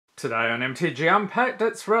Today on MTG Unpacked,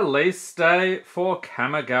 it's release day for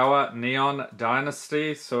Kamigawa Neon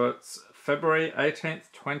Dynasty. So it's February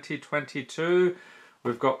 18th, 2022.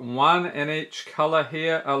 We've got one in each color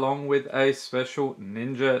here, along with a special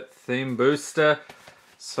Ninja theme booster.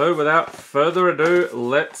 So without further ado,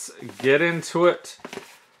 let's get into it.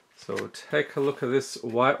 So we'll take a look at this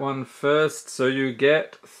white one first. So you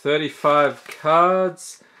get 35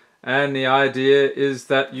 cards. And the idea is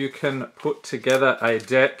that you can put together a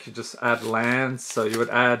deck. You just add lands. So you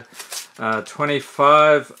would add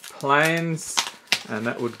 25 planes and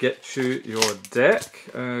that would get you your deck.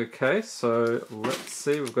 Okay, so let's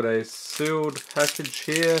see. We've got a sealed package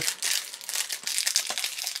here.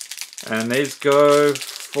 And these go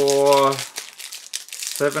for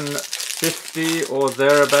 $7.50 or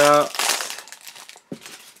thereabouts.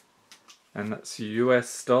 And that's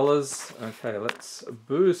US dollars. Okay, let's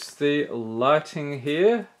boost the lighting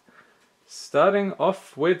here. Starting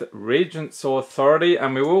off with Regent's Authority,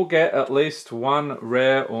 and we will get at least one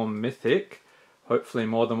rare or mythic. Hopefully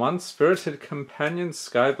more than one. Spirited Companion,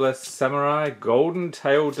 Skyblessed Samurai, Golden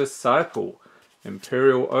Tail Disciple,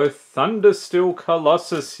 Imperial Oath, Thundersteel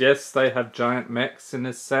Colossus. Yes, they have giant mechs in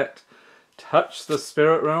this set. Touch the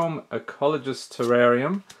Spirit Realm, Ecologist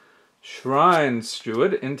Terrarium, Shrine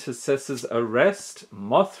Steward, Intercessor's Arrest,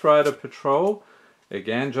 Moth Rider Patrol,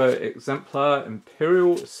 Eganjo Exemplar,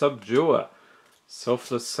 Imperial Subduer,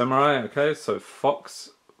 Selfless Samurai. Okay, so Fox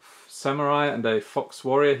Samurai and a Fox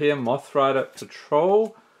Warrior here, Moth Rider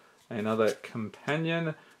Patrol, another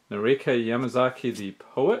Companion, Narika Yamazaki the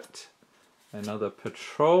Poet, another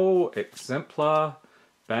Patrol, Exemplar,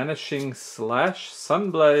 Banishing Slash,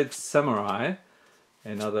 Sunblade Samurai,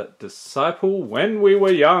 another Disciple, When We Were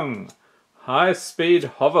Young, High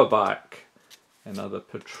Speed Hoverbike, another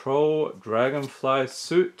Patrol, Dragonfly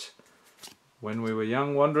Suit, When We Were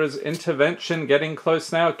Young, Wanderer's Intervention, getting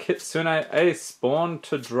close now, Kitsune Ace, Born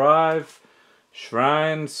to Drive,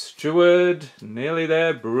 Shrine Steward, nearly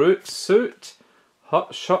there, Brute Suit,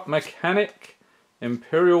 Hot Shot Mechanic,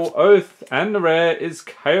 Imperial Oath, and the rare is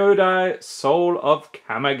Kyodai, Soul of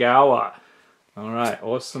Kamigawa. Alright,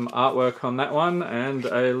 awesome artwork on that one, and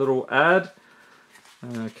a little ad.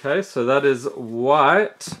 Okay, so that is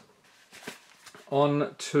white.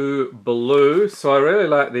 On to blue. So I really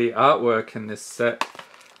like the artwork in this set.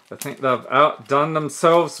 I think they've outdone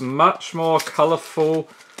themselves. Much more colourful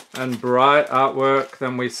and bright artwork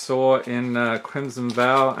than we saw in Crimson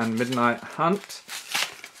Vow and Midnight Hunt.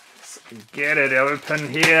 Let's get it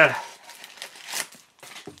open here.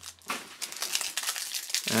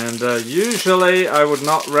 And usually I would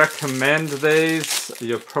not recommend these.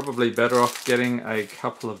 You're probably better off getting a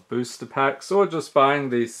couple of booster packs or just buying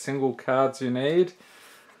the single cards you need.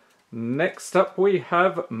 Next up we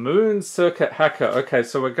have Moon Circuit Hacker. Okay,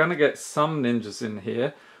 so we're going to get some ninjas in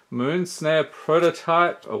here. Moon Snare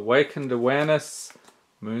Prototype, Awakened Awareness,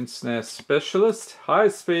 Moon Snare Specialist, High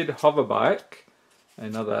Speed Hoverbike,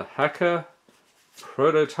 another Hacker,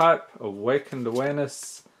 Prototype, Awakened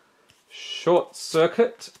Awareness, Short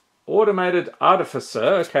Circuit, Automated Artificer.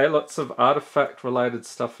 Okay, lots of artifact related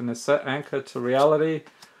stuff in this set. Anchor to Reality,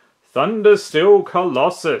 Thundersteel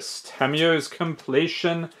Colossus, Tamiyo's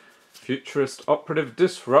Completion, Futurist Operative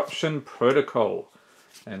Disruption Protocol,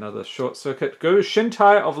 another Short Circuit. Go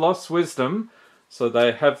Shintai of Lost Wisdom. So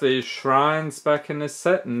they have these shrines back in this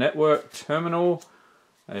set. Network Terminal,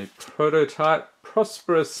 a Prototype,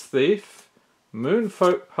 Prosperous Thief,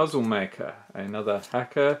 Moonfolk Puzzle Maker, another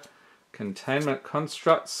Hacker, Containment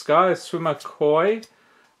Construct, Sky Swimmer Koi,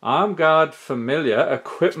 Arm Guard Familiar,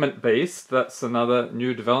 Equipment Beast, that's another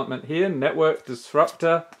new development here, Network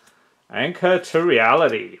Disruptor, Anchor to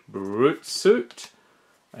Reality, Brute Suit,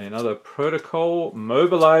 another Protocol,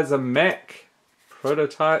 Mobilizer Mech,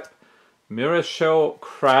 Prototype, Mirror Shell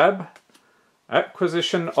Crab,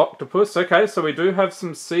 Acquisition Octopus. Okay, so we do have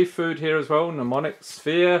some seafood here as well, Mnemonic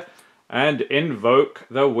Sphere, and Invoke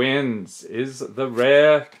the Winds is the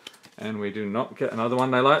rare. And we do not get another one.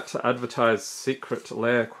 They like to advertise Secret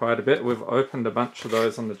Lair quite a bit. We've opened a bunch of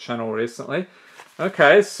those on the channel recently.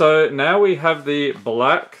 Okay, so now we have the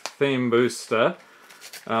black theme booster.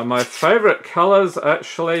 My favorite colors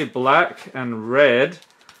actually black and red,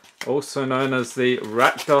 also known as the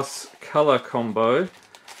Rakdos color combo.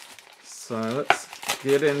 So let's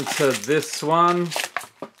get into this one.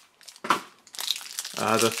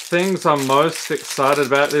 The things I'm most excited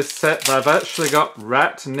about this set, they've actually got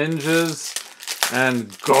rat ninjas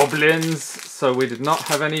and goblins. So we did not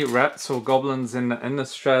have any rats or goblins in the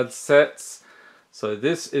Innistrad sets. So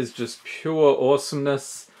this is just pure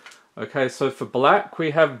awesomeness. Okay, so for black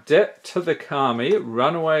we have Debt to the Kami,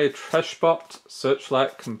 Runaway Trashbot,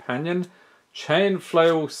 Searchlight Companion, Chain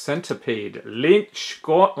Flail Centipede. Lynch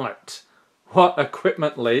Gauntlet. What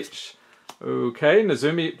equipment leech. Okay,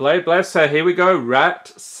 Nezumi Blade Blaster. Here we go.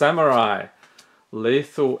 Rat Samurai.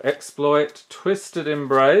 Lethal Exploit. Twisted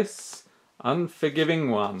Embrace. Unforgiving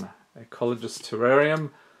One. Ecologist Terrarium.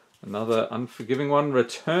 Another unforgiving one.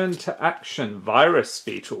 Return to Action. Virus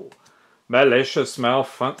Beetle. Malicious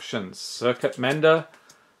Malfunction. Circuit Mender.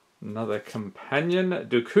 Another companion.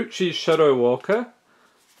 Dokuchi Shadow Walker.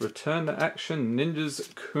 Return to Action. Ninja's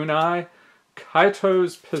Kunai.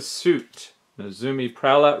 Kaito's Pursuit. Nezumi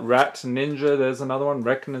Prowler. Rat Ninja. There's another one.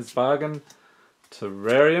 Reckoner's Bargain.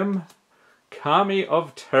 Terrarium. Kami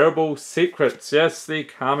of Terrible Secrets. Yes, the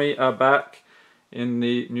Kami are back in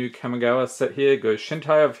the new Kamigawa set here. Go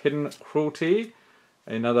Shintai of Hidden Cruelty.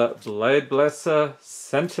 Another Blade Blesser.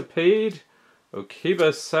 Centipede.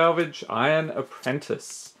 Okiba Salvage. Iron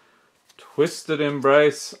Apprentice. Twisted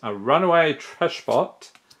Embrace. A Runaway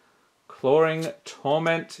Trashbot. Clawing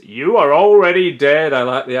Torment. You Are Already Dead. I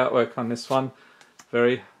like the artwork on this one.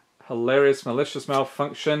 Very hilarious. Malicious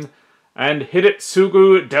Malfunction. And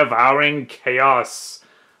Hidetsugu Devouring Chaos.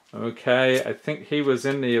 Okay, I think he was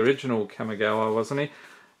in the original Kamigawa, wasn't he?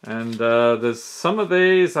 And there's some of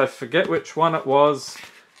these, I forget which one it was.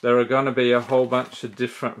 There are going to be a whole bunch of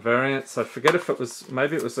different variants. I forget if it was,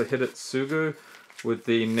 maybe it was a Hidetsugu with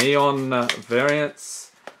the neon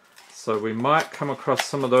variants. So we might come across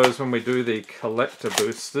some of those when we do the collector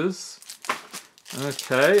boosters.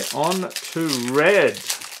 Okay, on to red.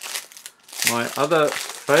 My other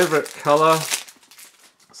favorite color.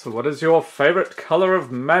 So what is your favorite color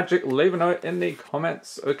of Magic? Leave a note in the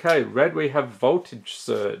comments. Okay, red we have Voltage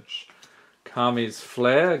Surge. Kami's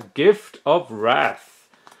Flare. Gift of Wrath.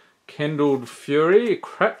 Kindled Fury.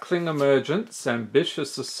 Crackling Emergence.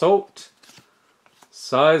 Ambitious Assault.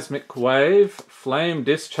 Seismic Wave. Flame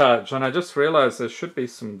Discharge. And I just realized there should be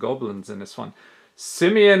some goblins in this one.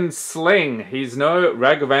 Simeon Sling. He's no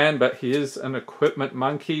Ragavan, but he is an equipment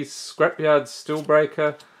monkey. Scrapyard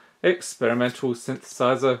Steelbreaker. Experimental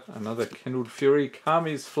Synthesizer. Another Kindled Fury.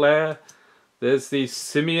 Kami's Flare. There's the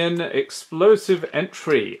Simeon Explosive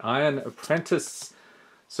Entry. Iron Apprentice.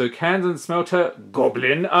 So Kanzen Smelter.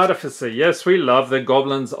 Goblin Artificer. Yes, we love the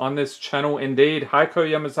goblins on this channel indeed. Heiko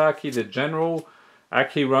Yamazaki, the General.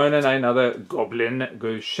 Aki Ronin, another Goblin.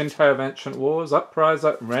 Go Shintai of Ancient Wars.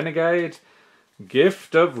 Upriser Renegade.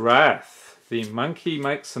 Gift of Wrath. The monkey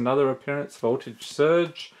makes another appearance. Voltage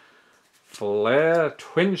Surge. Flare.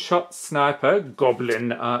 Twin Shot Sniper.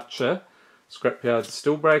 Goblin Archer. Scrapyard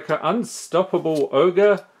Steelbreaker. Unstoppable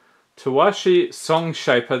Ogre. Tawashi Song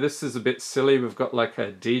Shaper. This is a bit silly. We've got like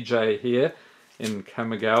a DJ here in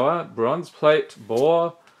Kamigawa. Bronze Plate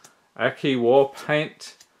Boar. Aki War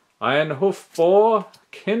Paint. Iron Hoof Boar.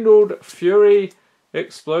 Kindled Fury.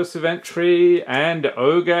 Explosive Entry, and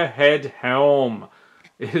Ogre Head Helm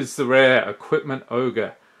is the rare equipment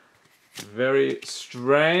ogre. Very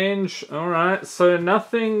strange. Alright, so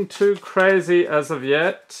nothing too crazy as of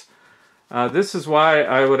yet. This is why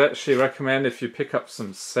I would actually recommend if you pick up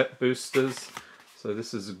some set boosters. So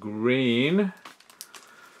this is green.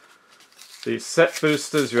 The set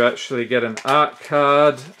boosters, you actually get an art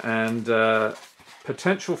card and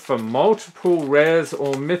potential for multiple rares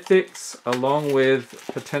or mythics, along with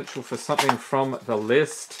potential for something from the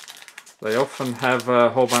list. They often have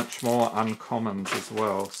a whole bunch more uncommons as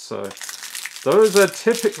well. So those are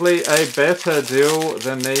typically a better deal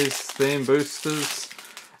than these theme boosters.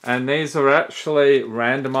 And these are actually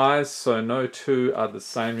randomized, so no two are the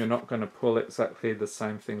same. You're not going to pull exactly the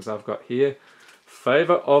same things I've got here.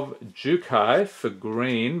 Favor of Jukai for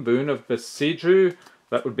green. Boon of Besiju.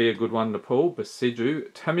 That would be a good one to pull.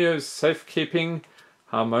 Besiju. Tamio's Safekeeping.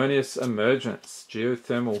 Harmonious Emergence.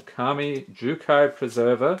 Geothermal Kami. Jukai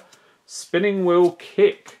Preserver. Spinning Wheel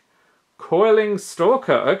Kick. Coiling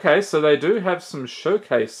Stalker. Okay, so they do have some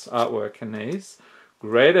showcase artwork in these.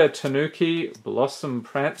 Greater Tanuki. Blossom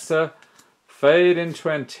Prancer. Fade into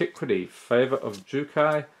Antiquity. Favor of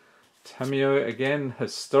Jukai. Tamio again.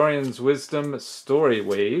 Historian's Wisdom. Story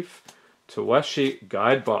Weave. Tawashi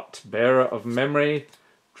Guidebot. Bearer of Memory.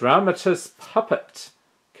 Dramatis Puppet.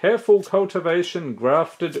 Careful Cultivation.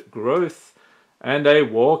 Grafted Growth. And a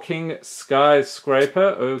Walking Skyscraper.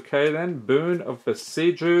 Okay then. Boon of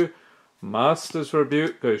Besiju. Master's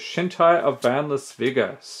Rebuke. Go Shintai of Boundless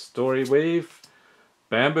Vigor. Story Weave.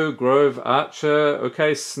 Bamboo Grove Archer.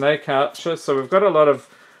 Okay, Snake Archer. So we've got a lot of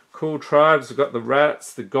cool tribes. We've got the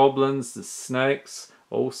rats, the goblins, the snakes,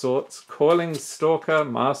 all sorts. Coiling Stalker.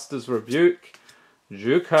 Master's Rebuke.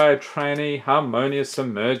 Jukai Trainee. Harmonious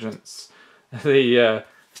Emergence. The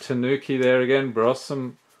Tanuki there again.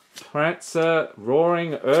 Blossom Prancer.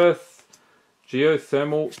 Roaring Earth.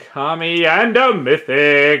 Geothermal Kami, and a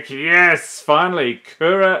Mythic. Yes, finally.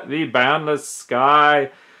 Kura, the Boundless Sky.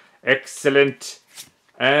 Excellent.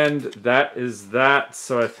 And that is that.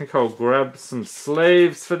 So I think I'll grab some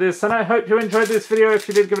sleeves for this. And I hope you enjoyed this video. If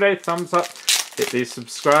you did, give it a thumbs up. Hit the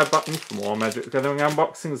subscribe button for more Magic the Gathering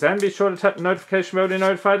unboxings. And be sure to tap the notification bell to be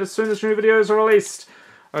notified as soon as new videos are released.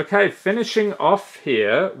 Okay, finishing off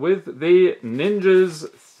here with the Ninjas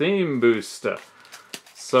Theme Booster.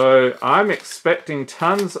 So I'm expecting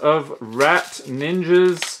tons of rat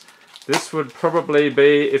ninjas. This would probably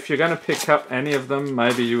be, if you're going to pick up any of them,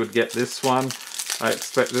 maybe you would get this one. I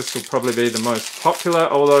expect this will probably be the most popular,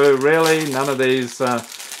 although really none of these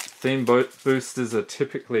theme boosters are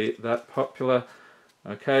typically that popular.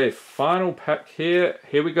 Okay, final pack here.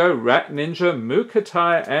 Here we go. Rat Ninja,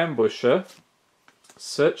 Mukatai Ambusher,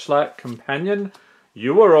 Searchlight Companion,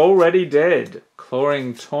 You Are Already Dead,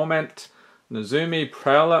 Clawing Torment, Nezumi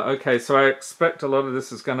Prowler. Okay, so I expect a lot of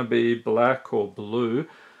this is going to be black or blue.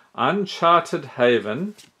 Uncharted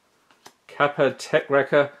Haven, Kappa Tech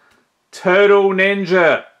Wrecker, Turtle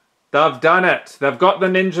Ninja. They've done it. They've got the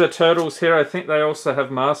Ninja Turtles here. I think they also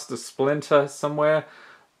have Master Splinter somewhere.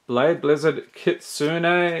 Blade Blizzard,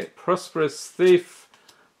 Kitsune, Prosperous Thief,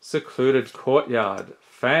 Secluded Courtyard,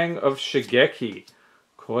 Fang of Shigeki,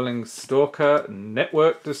 Coiling Stalker,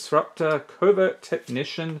 Network Disruptor, Covert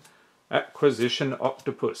Technician, Acquisition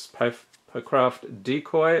Octopus, Papercraft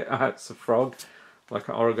Decoy, it's a frog, like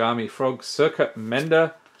an origami frog, Circuit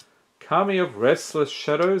Mender, Kami of Restless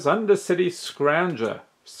Shadows, Undercity Scrounger,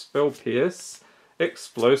 Spell Pierce,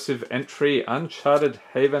 Explosive Entry, Uncharted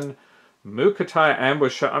Haven, Mukatai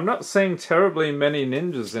Ambusher. I'm not seeing terribly many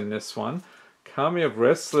ninjas in this one. Kami of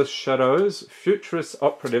Restless Shadows, Futurist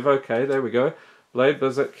Operative, okay, there we go. Blade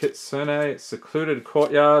Blizzard, Kitsune, Secluded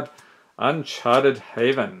Courtyard, Uncharted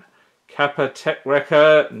Haven, Kappa Tech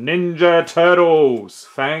Wrecker, Ninja Turtles,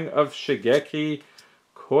 Fang of Shigeki,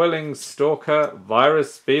 Coiling Stalker,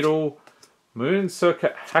 Virus Beetle, Moon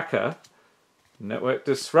Circuit Hacker, Network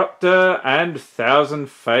Disruptor, and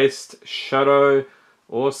Thousand-Faced Shadow.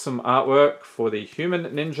 Awesome artwork for the Human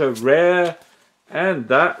Ninja Rare. And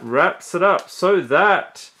that wraps it up. So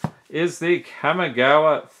that is the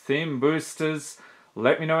Kamigawa Theme Boosters.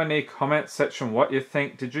 Let me know in the comment section what you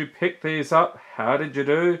think. Did you pick these up? How did you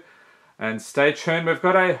do? And stay tuned. We've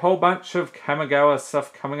got a whole bunch of Kamigawa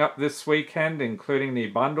stuff coming up this weekend, including the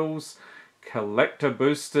bundles, collector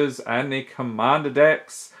boosters, and the commander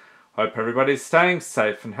decks. Hope everybody's staying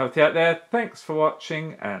safe and healthy out there. Thanks for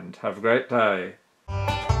watching and have a great day.